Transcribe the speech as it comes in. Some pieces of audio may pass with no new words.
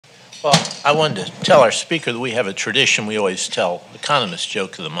Well, I wanted to tell our speaker that we have a tradition we always tell, Economist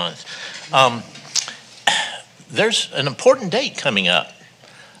Joke of the Month. There's an important date coming up.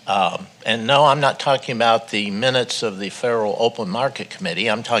 And no, I'm not talking about the minutes of the Federal Open Market Committee.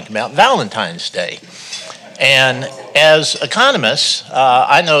 I'm talking about Valentine's Day. And as economists,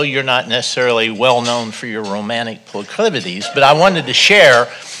 I know you're not necessarily well known for your romantic proclivities, but I wanted to share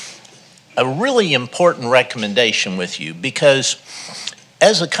a really important recommendation with you because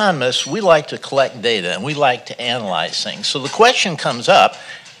as economists, we like to collect data and we like to analyze things. So the question comes up,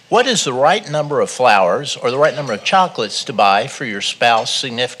 what is the right number of flowers or the right number of chocolates to buy for your spouse,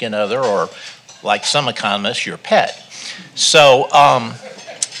 significant other, or like some economists, your pet? So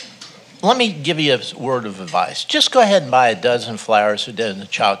let me give you a word of advice. Just go ahead and buy a dozen flowers, a dozen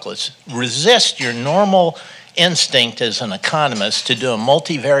chocolates. Resist your normal instinct as an economist to do a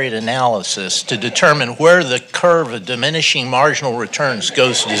multivariate analysis to determine where the curve of diminishing marginal returns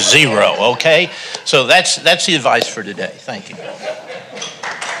goes to zero, okay? So that's the advice for today. Thank you.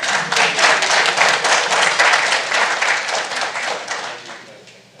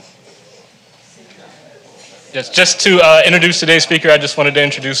 Yes, just to introduce today's speaker, I just wanted to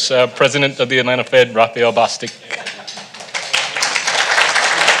introduce President of the Atlanta Fed, Raphael Bostic.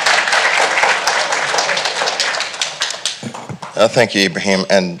 Thank you, Ibrahim.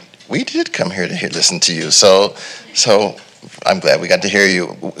 And we did come here to listen to you, so I'm glad we got to hear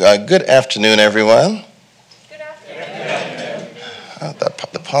you. Good afternoon, everyone. Good afternoon.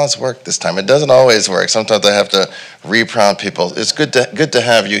 The pause worked this time. It doesn't always work. Sometimes I have to re-prompt people. It's good to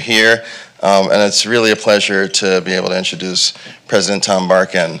have you here, and it's really a pleasure to be able to introduce President Tom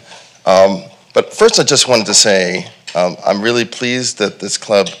Barkin. But first, I just wanted to say I'm really pleased that this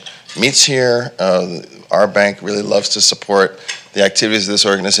club meets here. Our bank really loves to support the activities of this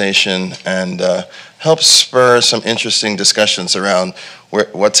organization and helps spur some interesting discussions around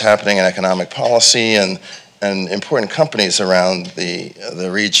what's happening in economic policy and important companies around the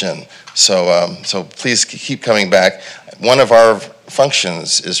region. So please keep coming back. One of our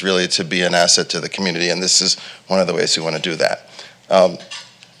functions is really to be an asset to the community, and this is one of the ways we want to do that.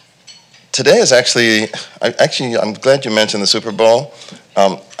 Today is I'm glad you mentioned the Super Bowl.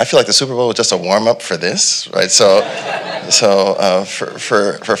 I feel like the Super Bowl was just a warm-up for this, right? So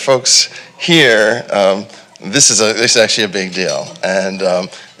for folks here, this is actually a big deal, and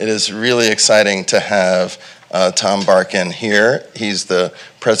it is really exciting to have Tom Barkin here. He's the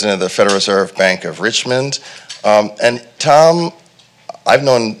president of the Federal Reserve Bank of Richmond, and Tom, I've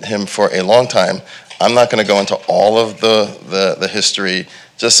known him for a long time. I'm not going to go into all of the history.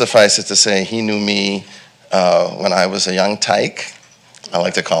 Just suffice it to say, he knew me when I was a young tyke. I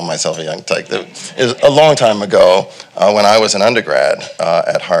like to call myself a young tyke. It was a long time ago when I was an undergrad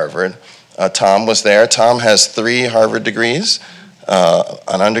at Harvard. Tom was there. Tom has 3 Harvard degrees,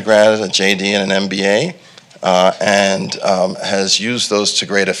 an undergrad, a JD, and an MBA, and has used those to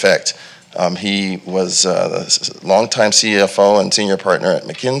great effect. He was a longtime CFO and senior partner at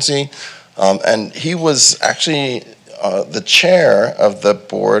McKinsey, and he was actually the chair of the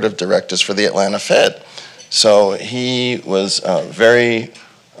board of directors for the Atlanta Fed. So he was very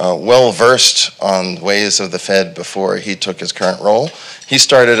well versed on ways of the Fed before he took his current role. He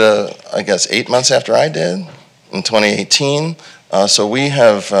started, I guess, 8 months after I did in 2018. So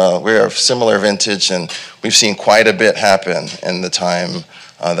we're of similar vintage, and we've seen quite a bit happen in the time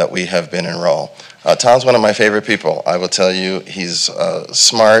that we have been in role. Tom's one of my favorite people. I will tell you, he's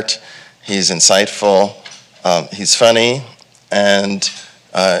smart, he's insightful, he's funny, and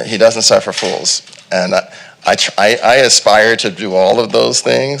he doesn't suffer fools. And I aspire to do all of those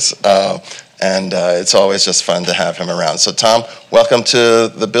things, and it's always just fun to have him around. So Tom, welcome to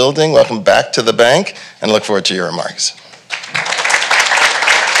the building, welcome back to the bank, and look forward to your remarks.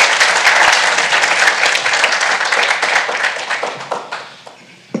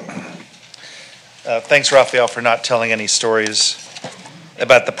 Thanks, Raphael, for not telling any stories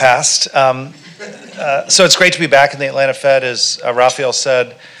about the past. So it's great to be back in the Atlanta Fed. As Raphael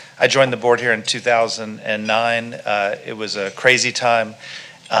said, I joined the board here in 2009. It was a crazy time,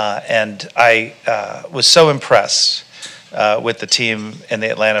 and I was so impressed with the team in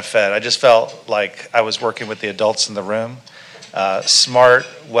the Atlanta Fed. I just felt like I was working with the adults in the room. Smart,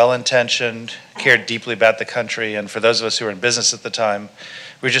 well-intentioned, cared deeply about the country, and for those of us who were in business at the time,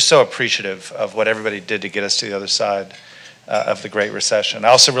 we were just so appreciative of what everybody did to get us to the other side of the Great Recession. I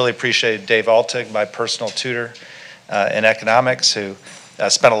also really appreciated Dave Altig, my personal tutor in economics, who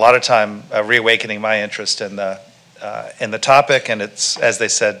spent a lot of time reawakening my interest in the topic. And it's, as they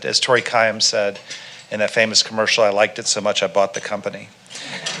said, as Tori Khaim said in that famous commercial, I liked it so much I bought the company.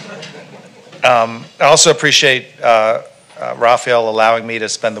 I also appreciate Raphael allowing me to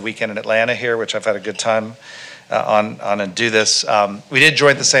spend the weekend in Atlanta here, which I've had a good time on and do this. We did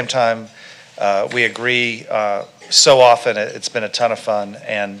join at the same time. We agree so often. It's been a ton of fun.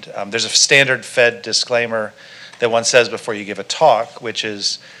 And there's a standard Fed disclaimer that one says before you give a talk, which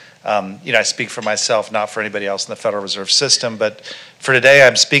is, I speak for myself, not for anybody else in the Federal Reserve System. But for today,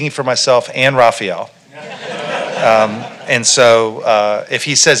 I'm speaking for myself and Raphael. And so if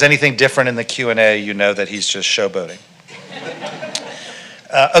he says anything different in the Q&A, you know that he's just showboating.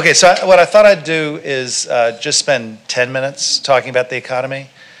 Okay, so what I thought I'd do is just spend 10 minutes talking about the economy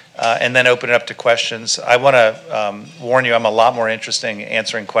and then open it up to questions. I want to warn you, I'm a lot more interested in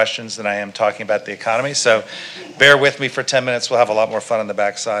answering questions than I am talking about the economy. So bear with me for 10 minutes. We'll have a lot more fun on the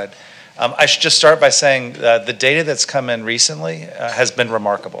backside. I should just start by saying the data that's come in recently has been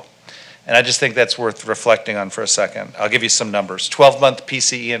remarkable. And I just think that's worth reflecting on for a second. I'll give you some numbers. 12-month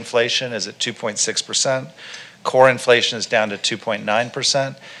PCE inflation is at 2.6%. Core inflation is down to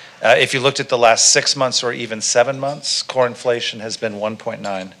 2.9%. If you looked at the last 6 months or even 7 months, core inflation has been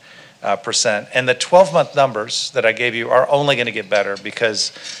 1.9%. And the 12-month numbers that I gave you are only going to get better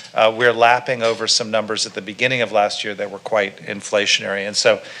because we're lapping over some numbers at the beginning of last year that were quite inflationary. And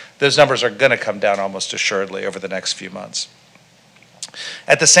so those numbers are going to come down almost assuredly over the next few months.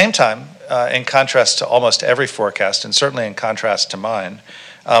 At the same time, in contrast to almost every forecast, and certainly in contrast to mine,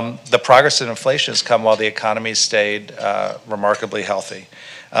 the progress in inflation has come while the economy stayed remarkably healthy.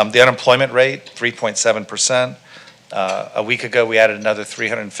 The unemployment rate, 3.7%. A week ago, we added another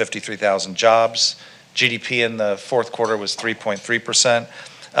 353,000 jobs. GDP in the fourth quarter was 3.3%.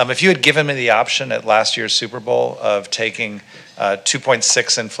 If you had given me the option at last year's Super Bowl of taking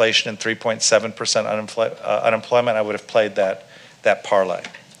 2.6 inflation and 3.7% unemployment, I would have played that parlay.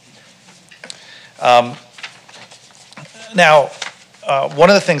 Now, one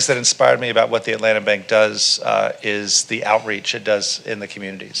of the things that inspired me about what the Atlanta Bank does is the outreach it does in the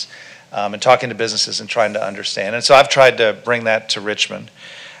communities and talking to businesses and trying to understand. And so I've tried to bring that to Richmond.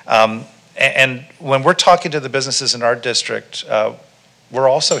 And when we're talking to the businesses in our district, we're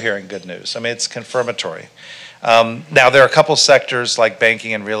also hearing good news. I mean, it's confirmatory. Now, there are a couple sectors like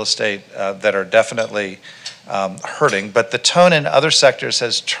banking and real estate that are definitely hurting, but the tone in other sectors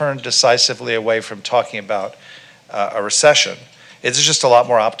has turned decisively away from talking about a recession. It's just a lot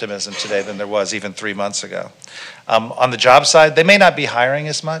more optimism today than there was even 3 months ago. On the job side, they may not be hiring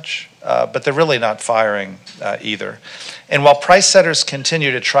as much, but they're really not firing either. And while price setters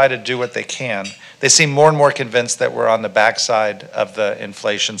continue to try to do what they can, they seem more and more convinced that we're on the backside of the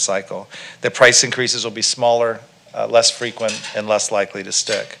inflation cycle, that price increases will be smaller, less frequent, and less likely to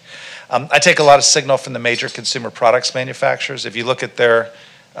stick. I take a lot of signal from the major consumer products manufacturers. If you look at their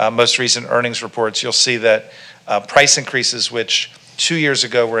most recent earnings reports, you'll see that price increases, which 2 years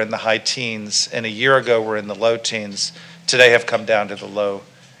ago were in the high teens and a year ago were in the low teens, today have come down to the low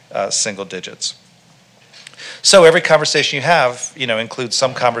single digits. So every conversation you have, includes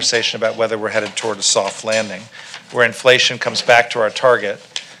some conversation about whether we're headed toward a soft landing, where inflation comes back to our target,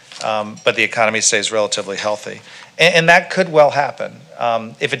 but the economy stays relatively healthy. And that could well happen.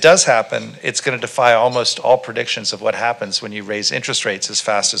 If it does happen, it's going to defy almost all predictions of what happens when you raise interest rates as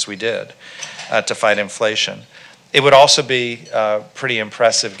fast as we did to fight inflation. It would also be pretty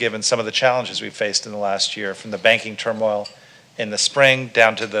impressive given some of the challenges we faced in the last year, from the banking turmoil in the spring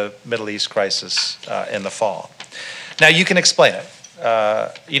down to the Middle East crisis in the fall. Now, you can explain it.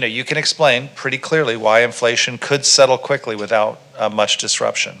 You can explain pretty clearly why inflation could settle quickly without much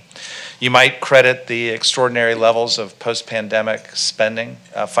disruption. You might credit the extraordinary levels of post-pandemic spending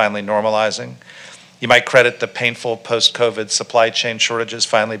finally normalizing. You might credit the painful post-COVID supply chain shortages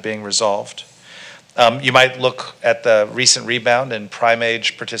finally being resolved. You might look at the recent rebound in prime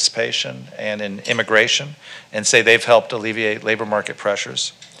age participation and in immigration and say they've helped alleviate labor market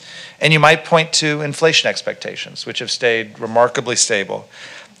pressures. And you might point to inflation expectations, which have stayed remarkably stable,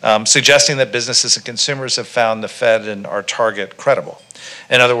 suggesting that businesses and consumers have found the Fed and our target credible.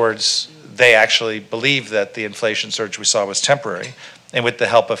 In other words, they actually believe that the inflation surge we saw was temporary, and with the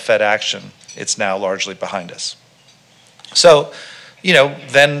help of Fed action, it's now largely behind us. So,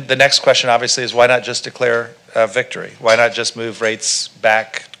 then the next question obviously is, why not just declare victory? Why not just move rates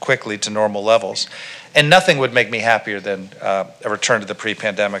back quickly to normal levels? And nothing would make me happier than a return to the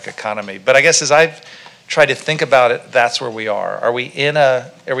pre-pandemic economy. But I guess as I've tried to think about it, that's where we are. Are we in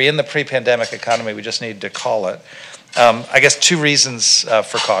the pre-pandemic economy? We just need to call it. I guess two reasons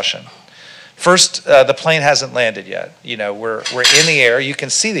for caution. First, the plane hasn't landed yet. We're in the air. You can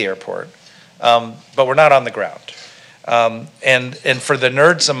see the airport, but we're not on the ground. And for the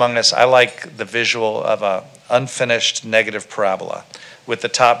nerds among us, I like the visual of an unfinished negative parabola, with the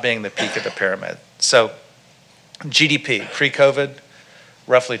top being the peak of the pyramid. So GDP, pre-COVID,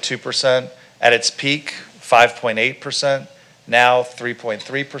 roughly 2%. At its peak, 5.8%. Now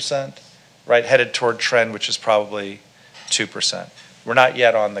 3.3%, right? Headed toward trend, which is probably 2%. We're not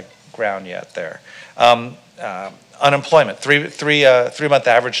yet on the ground yet there. Unemployment, three-month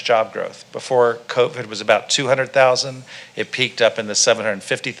average job growth. Before COVID was about 200,000. It peaked up in the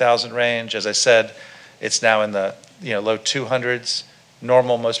 750,000 range. As I said, it's now in the low 200s.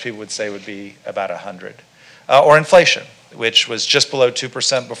 Normal, most people would say, would be about 100. Or inflation, which was just below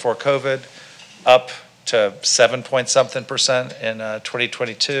 2% before COVID, up to 7-point-something% in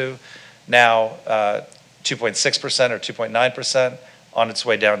 2022. Now 2.6% or 2.9%, on its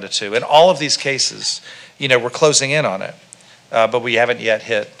way down to 2. In all of these cases, we're closing in on it, but we haven't yet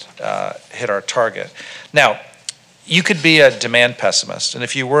hit our target. Now, you could be a demand pessimist, and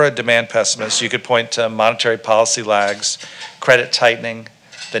if you were a demand pessimist, you could point to monetary policy lags, credit tightening,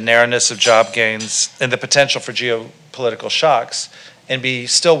 the narrowness of job gains, and the potential for geopolitical shocks, and be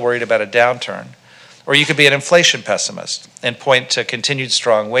still worried about a downturn. Or you could be an inflation pessimist and point to continued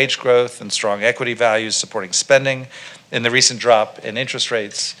strong wage growth and strong equity values supporting spending, and the recent drop in interest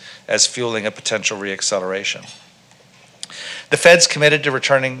rates as fueling a potential reacceleration. The Fed's committed to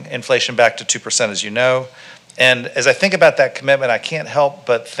returning inflation back to 2%, as you know. And as I think about that commitment, I can't help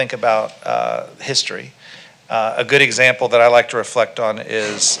but think about history. A good example that I like to reflect on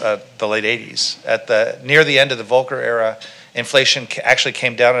is the late 80s. Near the end of the Volcker era, inflation actually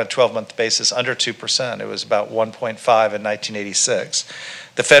came down on a 12-month basis under 2%. It was about 1.5 in 1986.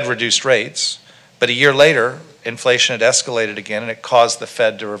 The Fed reduced rates, but a year later, inflation had escalated again, and it caused the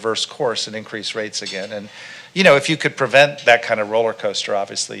Fed to reverse course and increase rates again. And, if you could prevent that kind of roller coaster,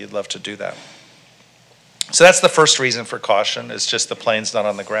 obviously, you'd love to do that. So that's the first reason for caution, is just the plane's not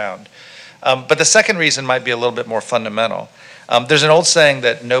on the ground. But the second reason might be a little bit more fundamental. There's an old saying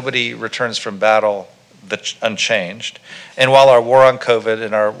that nobody returns from battle unchanged. And while our war on COVID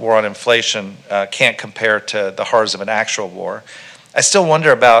and our war on inflation can't compare to the horrors of an actual war, I still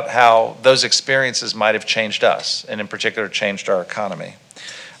wonder about how those experiences might have changed us, and in particular changed our economy.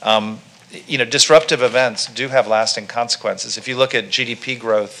 Disruptive events do have lasting consequences. If you look at GDP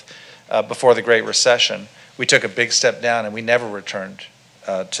growth before the Great Recession, we took a big step down and we never returned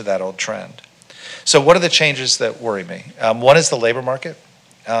to that old trend. So what are the changes that worry me? One is the labor market.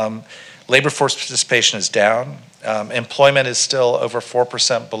 Labor force participation is down. Employment is still over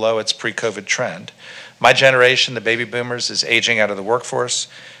 4% below its pre-COVID trend. My generation, the baby boomers, is aging out of the workforce,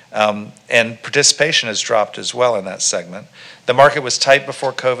 and participation has dropped as well in that segment. The market was tight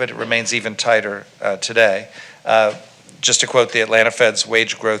before COVID. It remains even tighter today. Just to quote the Atlanta Fed's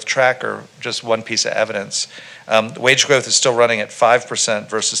wage growth tracker, just one piece of evidence, wage growth is still running at 5%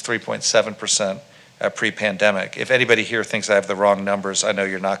 versus 3.7% pre-pandemic. If anybody here thinks I have the wrong numbers, I know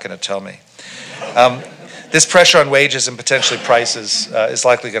you're not going to tell me. This pressure on wages and potentially prices is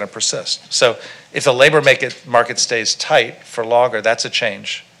likely going to persist. So if the labor market stays tight for longer, that's a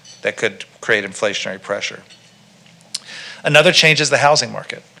change that could create inflationary pressure. Another change is the housing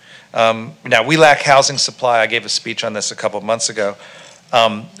market. Now, we lack housing supply. I gave a speech on this a couple of months ago.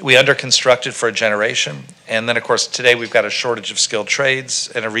 We under-constructed for a generation, and then, of course, today we've got a shortage of skilled trades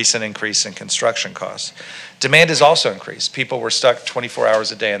and a recent increase in construction costs. Demand has also increased. People were stuck 24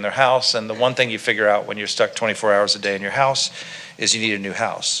 hours a day in their house, and the one thing you figure out when you're stuck 24 hours a day in your house is you need a new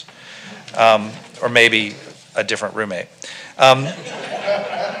house, or maybe a different roommate.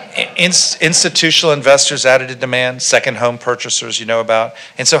 Institutional investors added to demand, second home purchasers you know about,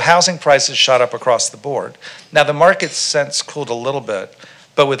 and so housing prices shot up across the board. Now the market's since cooled a little bit,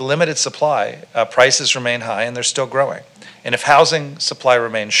 but with limited supply, prices remain high and they're still growing. And if housing supply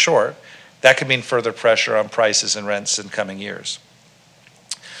remains short, that could mean further pressure on prices and rents in coming years.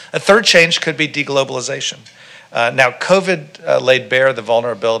 A third change could be deglobalization. Now COVID laid bare the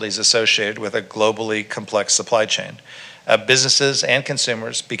vulnerabilities associated with a globally complex supply chain. Businesses and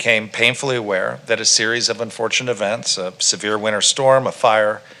consumers became painfully aware that a series of unfortunate events, a severe winter storm, a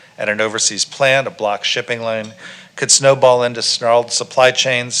fire at an overseas plant, a blocked shipping lane, could snowball into snarled supply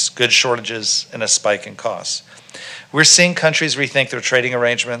chains, goods shortages, and a spike in costs. We're seeing countries rethink their trading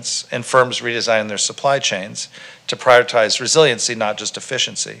arrangements and firms redesign their supply chains to prioritize resiliency, not just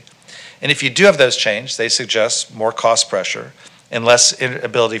efficiency. And if you do have those changes, they suggest more cost pressure and less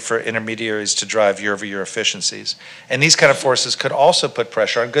ability for intermediaries to drive year-over-year efficiencies. And these kind of forces could also put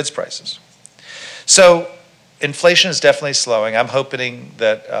pressure on goods prices. So inflation is definitely slowing. I'm hoping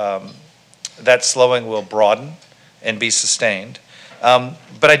that that slowing will broaden and be sustained. But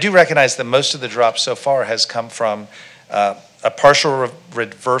I do recognize that most of the drop so far has come from a partial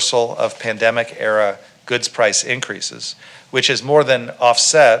reversal of pandemic-era goods price increases, which has more than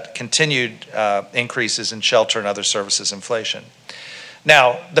offset continued increases in shelter and other services inflation.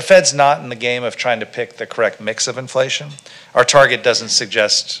 Now, the Fed's not in the game of trying to pick the correct mix of inflation. Our target doesn't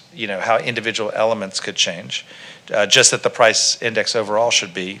suggest, how individual elements could change, just that the price index overall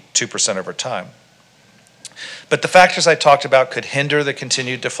should be 2% over time. But the factors I talked about could hinder the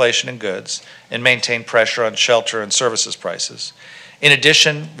continued deflation in goods and maintain pressure on shelter and services prices. In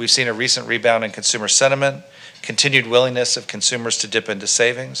addition, we've seen a recent rebound in consumer sentiment, continued willingness of consumers to dip into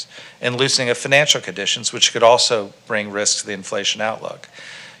savings, and loosening of financial conditions, which could also bring risks to the inflation outlook.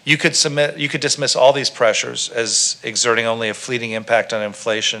 You could dismiss all these pressures as exerting only a fleeting impact on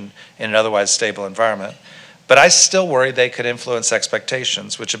inflation in an otherwise stable environment, but I still worry they could influence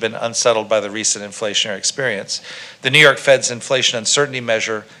expectations, which have been unsettled by the recent inflationary experience. The New York Fed's inflation uncertainty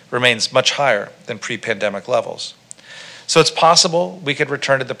measure remains much higher than pre-pandemic levels. So it's possible we could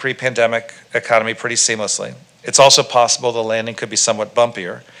return to the pre-pandemic economy pretty seamlessly. It's also possible the landing could be somewhat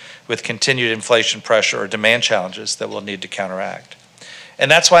bumpier, with continued inflation pressure or demand challenges that we'll need to counteract. And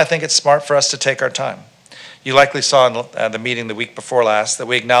that's why I think it's smart for us to take our time. You likely saw in the meeting the week before last that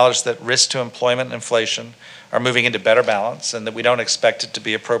we acknowledged that risk to employment and inflation are moving into better balance, and that we don't expect it to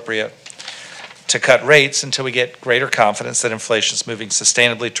be appropriate to cut rates until we get greater confidence that inflation is moving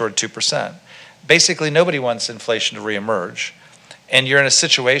sustainably toward 2%. Basically, nobody wants inflation to reemerge, and you're in a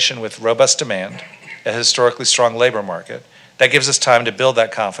situation with robust demand, a historically strong labor market, that gives us time to build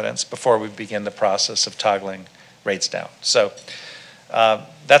that confidence before we begin the process of toggling rates down. So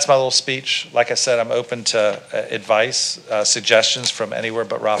that's my little speech. Like I said, I'm open to advice, suggestions from anywhere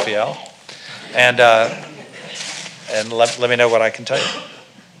but Raphael, and let me know what I can tell you.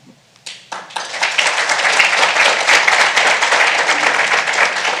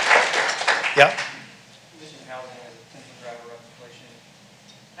 Yeah.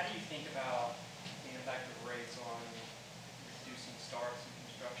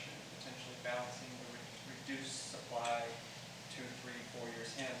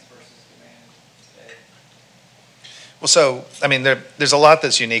 Well, so, there's a lot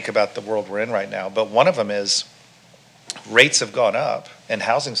that's unique about the world we're in right now, but one of them is rates have gone up and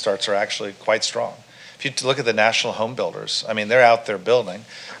housing starts are actually quite strong. If you look at the national home builders, they're out there building.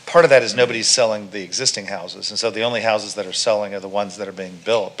 Part of that is nobody's selling the existing houses, and so the only houses that are selling are the ones that are being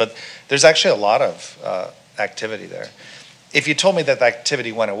built. But there's actually a lot of activity there. If you told me that the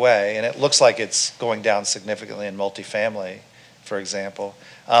activity went away, and it looks like it's going down significantly in multifamily, for example,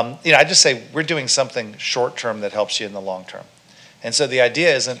 I'd just say we're doing something short-term that helps you in the long term. And so the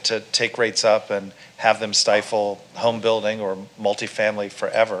idea isn't to take rates up and have them stifle home building or multifamily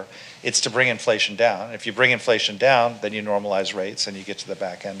forever. It's to bring inflation down. If you bring inflation down, then you normalize rates and you get to the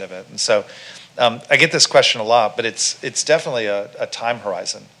back end of it. And so I get this question a lot, but it's definitely a time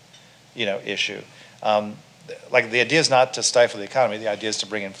horizon, issue. Like the idea is not to stifle the economy. The idea is to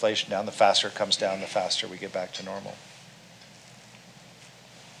bring inflation down. The faster it comes down, the faster we get back to normal.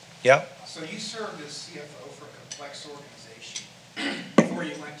 Yeah? So you served as CFO for a complex organization before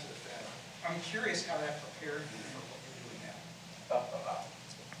you went to the Fed. I'm curious how that prepared you for what you're doing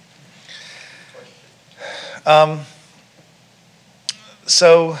now.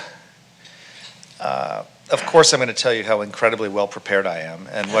 Of course, I'm going to tell you how incredibly well prepared I am,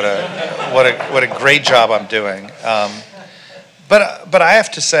 and what a great job I'm doing. But I have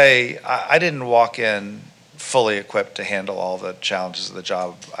to say, I didn't walk in fully equipped to handle all the challenges of the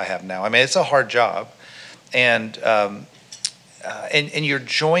job I have now. It's a hard job, and you're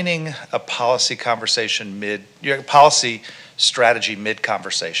joining a policy conversation policy strategy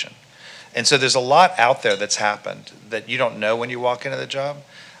mid-conversation. And so there's a lot out there that's happened that you don't know when you walk into the job.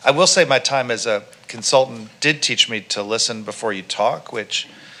 I will say my time as a consultant did teach me to listen before you talk, which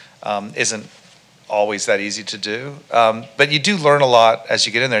isn't always that easy to do. But you do learn a lot as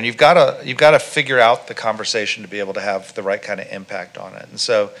you get in there, and you've got to figure out the conversation to be able to have the right kind of impact on it. And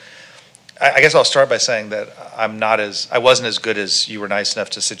so I guess I'll start by saying that I wasn't as good as you were nice enough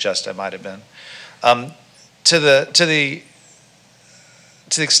to suggest I might have been. To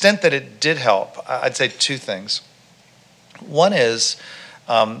the extent that it did help, I'd say two things. One is,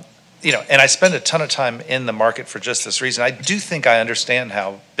 and I spend a ton of time in the market for just this reason. I do think I understand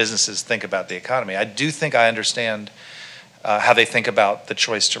how businesses think about the economy. I do think I understand how they think about the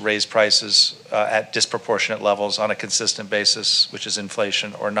choice to raise prices at disproportionate levels on a consistent basis, which is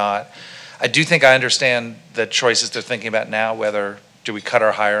inflation or not. I do think I understand the choices they're thinking about now, whether do we cut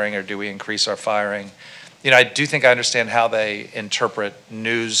our hiring or do we increase our firing. I do think I understand how they interpret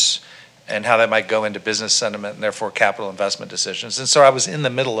news and how that might go into business sentiment and therefore capital investment decisions. And so I was in the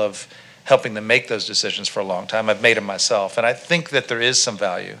middle of helping them make those decisions for a long time. I've made them myself, and I think that there is some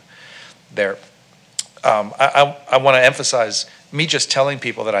value there. I want to emphasize, me just telling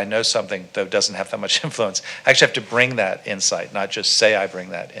people that I know something, though, doesn't have that much influence. I actually have to bring that insight, not just say I bring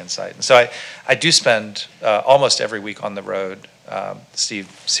that insight. And so I do spend almost every week on the road.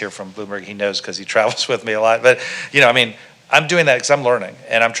 Steve's here from Bloomberg. He knows because he travels with me a lot. But, I'm doing that because I'm learning,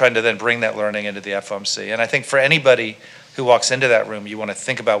 and I'm trying to then bring that learning into the FOMC. And I think for anybody who walks into that room, you want to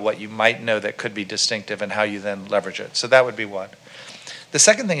think about what you might know that could be distinctive and how you then leverage it. So that would be one. The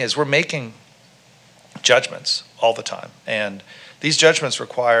second thing is we're making judgments all the time, and these judgments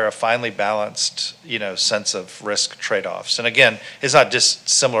require a finely balanced, sense of risk trade-offs. And again, it's not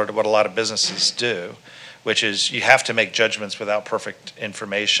dissimilar to what a lot of businesses do, which is you have to make judgments without perfect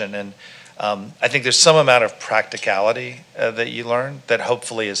information. And I think there's some amount of practicality that you learn that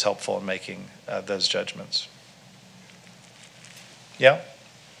hopefully is helpful in making those judgments. Yeah?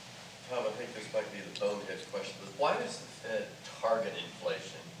 Tom, I think this might be the bonehead question, but why does the Fed target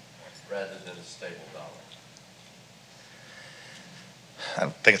inflation rather than a stable dollar? I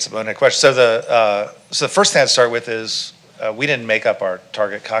don't think it's a bonehead question. So the first thing I'd start with is we didn't make up our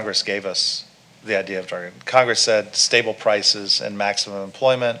target. Congress gave us the idea of target. Congress said stable prices and maximum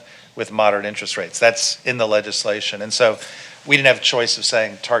employment with moderate interest rates. That's in the legislation. And so we didn't have a choice of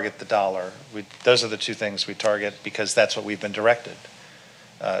saying target the dollar. Those are the two things we target because that's what we've been directed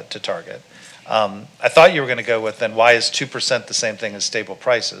to target. I thought you were going to go with then why is 2% the same thing as stable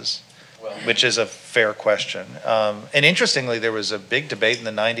prices? Which is a fair question. And interestingly, there was a big debate in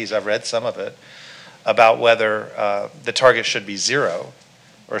the 90s, I've read some of it, about whether the target should be 0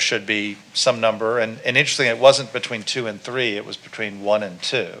 or should be some number. And interestingly, it wasn't between 2 and 3, it was between 1 and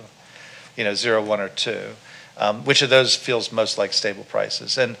 2, 0, 1, or 2. Which of those feels most like stable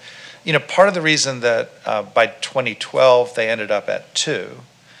prices? And part of the reason that by 2012 they ended up at 2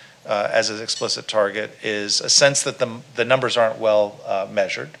 as an explicit target is a sense that the numbers aren't well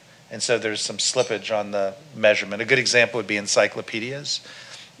measured. And so there's some slippage on the measurement. A good example would be encyclopedias.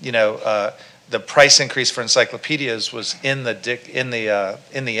 The price increase for encyclopedias was in the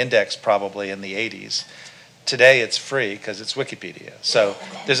index probably in the 80s. Today it's free because it's Wikipedia. So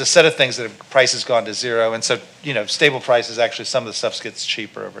there's a set of things that have prices gone to 0, and so stable prices actually some of the stuff gets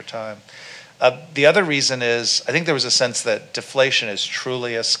cheaper over time. The other reason is I think there was a sense that deflation is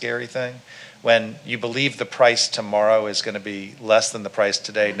truly a scary thing. When you believe the price tomorrow is going to be less than the price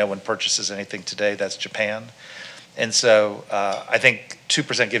today, no one purchases anything today. That's Japan. And so I think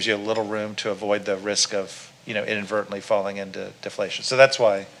 2% gives you a little room to avoid the risk of inadvertently falling into deflation. So that's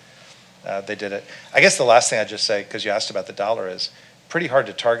why they did it. I guess the last thing I'd just say, because you asked about the dollar, is pretty hard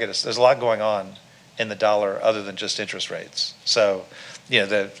to target us. There's a lot going on in the dollar other than just interest rates. So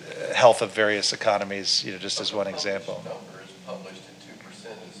the health of various economies, just as one example.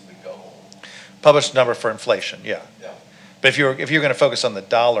 Published number for inflation, yeah. But if you're going to focus on the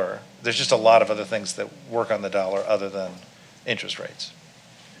dollar, there's just a lot of other things that work on the dollar other than interest rates.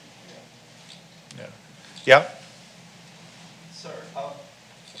 Yeah? Sir,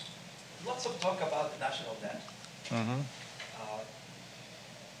 lots of talk about the national debt. Mm-hmm.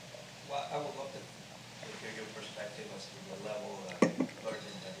 Well, I would love to hear your perspective as to the level of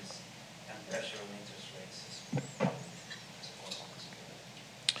burden that is and pressure on interest rates.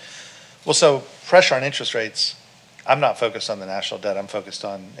 Well, so pressure on interest rates, I'm not focused on the national debt. I'm focused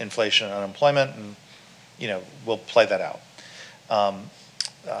on inflation and unemployment, and we'll play that out.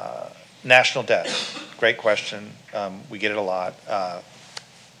 National debt, great question. We get it a lot.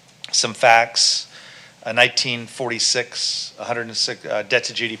 Some facts: 1946, 106 debt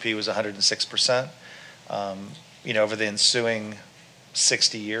to GDP was 106%. Over the ensuing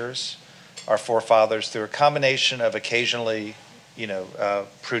 60 years, our forefathers, through a combination of occasionally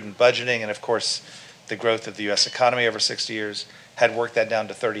prudent budgeting and, of course, the growth of the U.S. economy over 60 years, had worked that down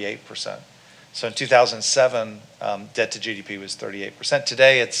to 38%. So in 2007, debt to GDP was 38%.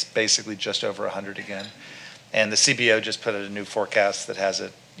 Today, it's basically just over 100 again. And the CBO just put out a new forecast that has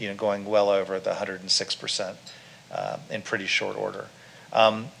it going well over the 106% in pretty short order.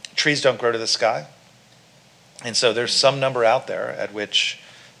 Trees don't grow to the sky. And so there's some number out there at which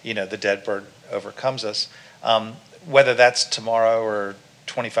the debt burden overcomes us. Whether that's tomorrow or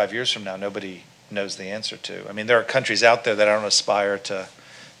 25 years from now, nobody knows the answer to. I mean, there are countries out there that I don't aspire to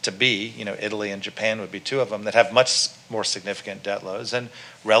be, Italy and Japan would be two of them, that have much more significant debt loads and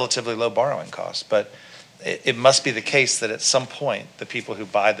relatively low borrowing costs. But it must be the case that at some point, the people who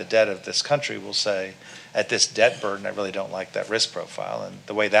buy the debt of this country will say, at this debt burden, I really don't like that risk profile. And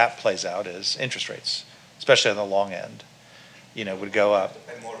the way that plays out is interest rates, especially on the long end, would go up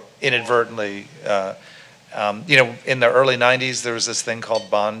inadvertently. In the early 90s, there was this thing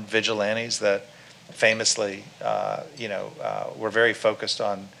called bond vigilantes that famously, were very focused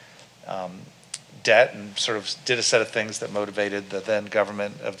on debt and sort of did a set of things that motivated the then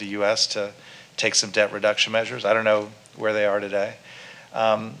government of the U.S. to take some debt reduction measures. I don't know where they are today.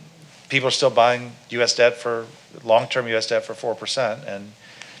 People are still buying U.S. debt for long-term U.S. debt for 4%, and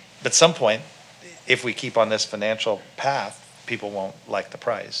at some point, if we keep on this financial path, people won't like the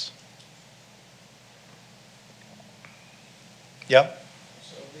price. Yep.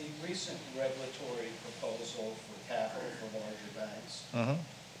 So the recent regulatory proposal for capital for larger banks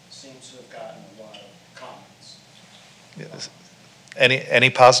seems to have gotten a lot of comments. Yes. Any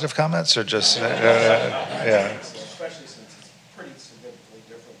positive comments or just yeah? Especially since it's pretty significantly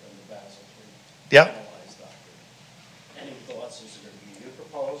different than the Basel III Yep. analyzed document. Any thoughts? Is it going to be a new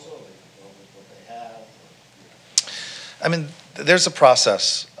proposal? Or go with what they have? Or, I mean, there's a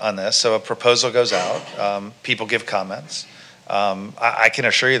process on this. So a proposal goes out. People give comments. I can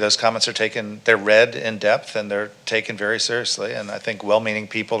assure you those comments are taken, they're read in depth and they're taken very seriously. And I think well-meaning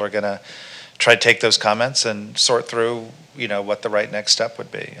people are going to try to take those comments and sort through, what the right next step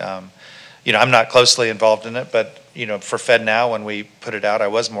would be. I'm not closely involved in it, but, for Fed Now, when we put it out, I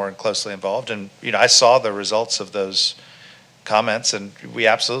was more closely involved. And, I saw the results of those comments, and we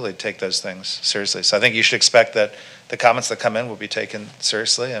absolutely take those things seriously. So I think you should expect that the comments that come in will be taken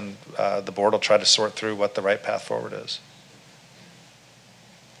seriously, and the board will try to sort through what the right path forward is.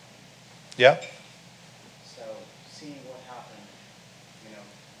 Yeah? So seeing what happened, in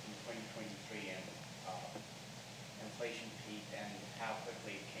 2023 and inflation peaked and how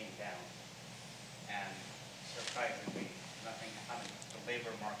quickly it came down, and surprisingly, nothing happened. The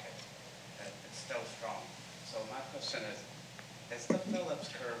labor market, it's still strong. So my question is the Phillips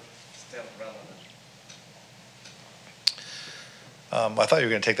curve still relevant? I thought you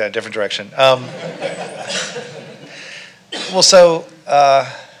were going to take that a different direction. Well, so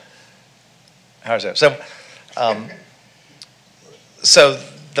how's that? So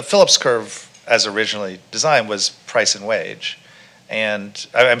the Phillips curve, as originally designed, was price and wage, and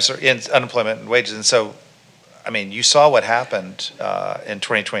I'm sorry, in unemployment and wages. And so, you saw what happened in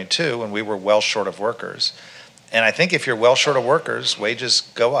 2022 when we were well short of workers. And I think if you're well short of workers, wages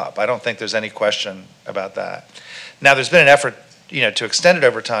go up. I don't think there's any question about that. Now, there's been an effort, to extend it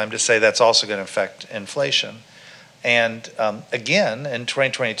over time to say that's also going to affect inflation. And again, in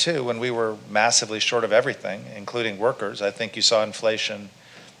 2022, when we were massively short of everything, including workers, I think you saw inflation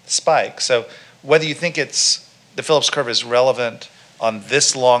spike. So whether you think the Phillips curve is relevant on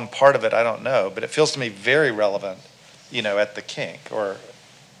this long part of it, I don't know, but it feels to me very relevant, at the kink or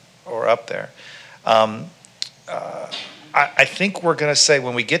up there. I think we're going to say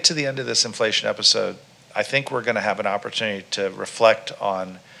when we get to the end of this inflation episode, I think we're going to have an opportunity to reflect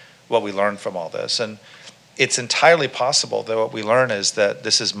on what we learned from all this. And it's entirely possible that what we learn is that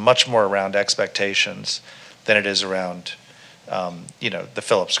this is much more around expectations than it is around, the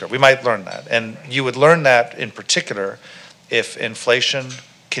Phillips curve. We might learn that. And you would learn that in particular if inflation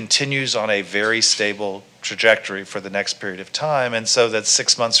continues on a very stable trajectory for the next period of time. And so that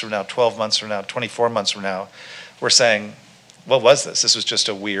 6 months from now, 12 months from now, 24 months from now, we're saying, what was this? This was just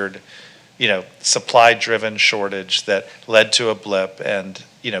a weird, supply-driven shortage that led to a blip. And,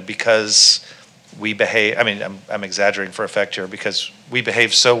 because we behave, I'm exaggerating for effect here, because we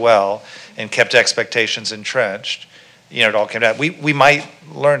behaved so well and kept expectations entrenched, it all came down. We might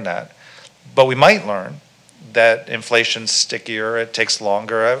learn that, but we might learn that inflation's stickier, it takes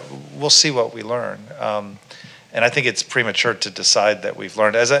longer. We'll see what we learn. And I think it's premature to decide that we've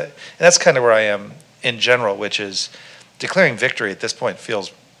learned. And that's kind of where I am in general, which is declaring victory at this point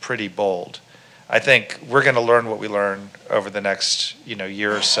feels pretty bold. I think we're going to learn what we learn over the next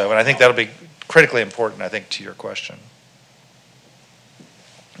year or so, and I think that'll be critically important, I think, to your question.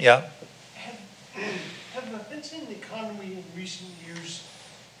 Yeah? Have events in the economy in recent years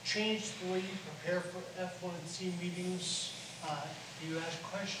changed the way you prepare for FOMC meetings? Do you ask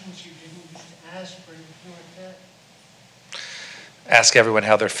questions you didn't used to ask or anything like that? Ask everyone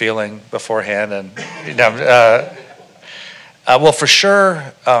how they're feeling beforehand, and well, for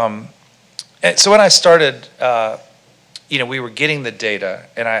sure. So when I started, we were getting the data,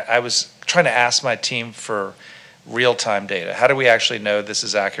 and I was trying to ask my team for real-time data. How do we actually know this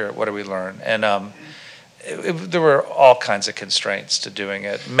is accurate? What do we learn? And there were all kinds of constraints to doing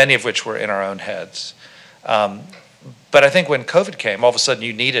it, many of which were in our own heads. But I think when COVID came, all of a sudden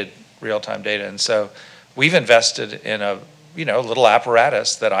you needed real-time data, and so we've invested in a little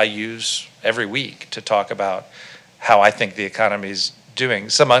apparatus that I use every week to talk about how I think the economy's doing.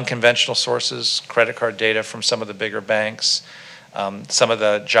 Some unconventional sources, credit card data from some of the bigger banks, some of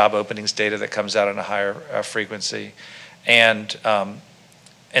the job openings data that comes out on a higher frequency. And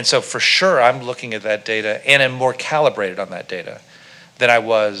so for sure I'm looking at that data and am more calibrated on that data than I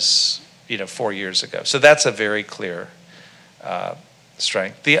was 4 years ago. So that's a very clear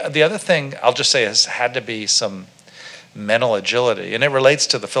strength. The other thing I'll just say has had to be some mental agility, and it relates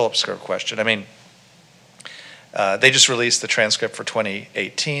to the Phillips curve question. I mean, they just released the transcript for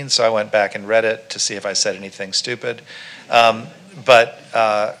 2018, so I went back and read it to see if I said anything stupid. But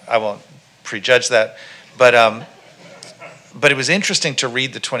I won't prejudge that. But it was interesting to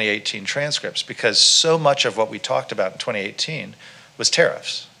read the 2018 transcripts because so much of what we talked about in 2018 was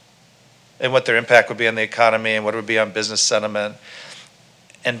tariffs and what their impact would be on the economy and what it would be on business sentiment.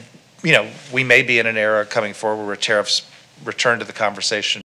 And, we may be in an era coming forward where tariffs return to the conversation